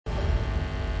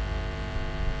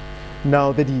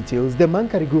Now the details. The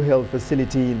Mankarigu Health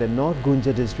Facility in the North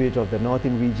Gunja district of the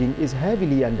Northern region is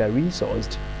heavily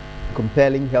under-resourced,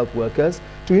 compelling health workers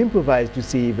to improvise to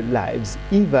save lives.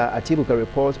 Eva Atibuka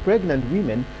reports pregnant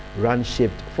women run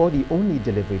shift for the only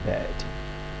delivery bed.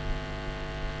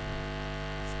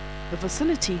 The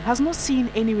facility has not seen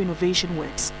any renovation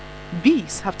works.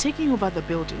 Bees have taken over the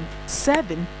building,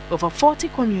 serving over 40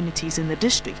 communities in the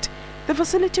district. The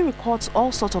facility records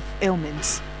all sorts of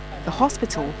ailments. The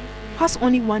hospital has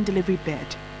only one delivery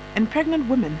bed, and pregnant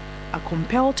women are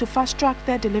compelled to fast-track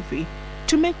their delivery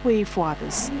to make way for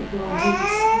others.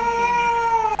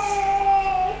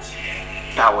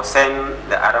 I will send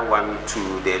the other one to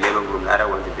the labor room, the other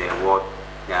one to the ward.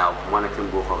 They are monitoring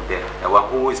both of them. The one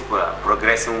who is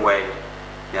progressing well,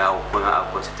 they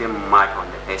are concentrating much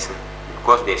on the person.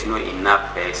 Because there is no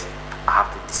enough beds, I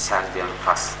have to discharge them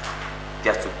fast,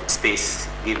 just to space,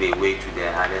 give a way to the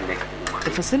other next woman.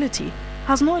 The facility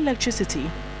has no electricity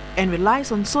and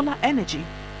relies on solar energy,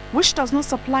 which does not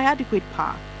supply adequate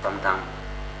power. Sometimes,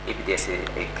 if there's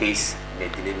a case in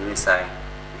the delivery side,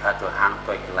 we have to hang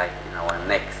torch light in our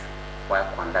necks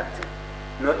while conducting.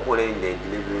 Not only in the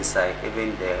delivery side,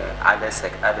 even the other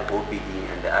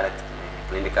OPD and the other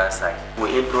clinical side.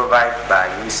 We improvise by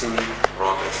using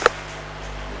rubbers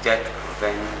just to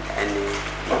prevent any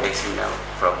infection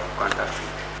from contacting.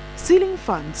 Ceiling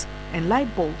fans and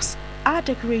light bulbs are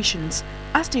decorations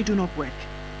as they do not work.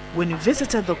 When we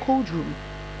visited the cold room,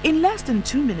 in less than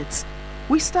 2 minutes,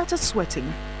 we started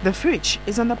sweating. The fridge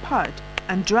is underpowered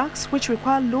and drugs which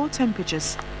require low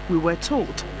temperatures, we were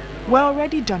told, were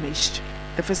already damaged.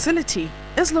 The facility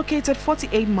is located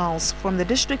 48 miles from the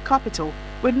district capital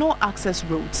with no access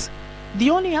roads.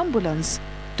 The only ambulance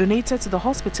donated to the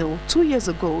hospital 2 years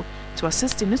ago to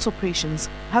assist in its operations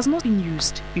has not been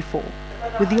used before.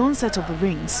 With the onset of the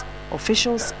rains,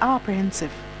 officials are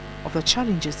apprehensive of the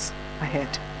challenges ahead.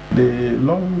 The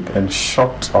long and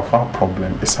short of our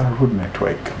problem is our road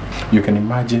network. You can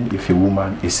imagine if a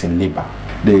woman is in labor,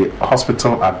 the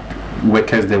hospital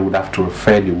workers they would have to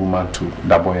refer the woman to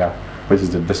Daboya, which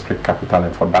is the district capital,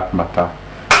 and for that matter,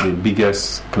 the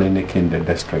biggest clinic in the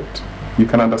district. You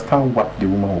can understand what the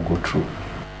woman will go through.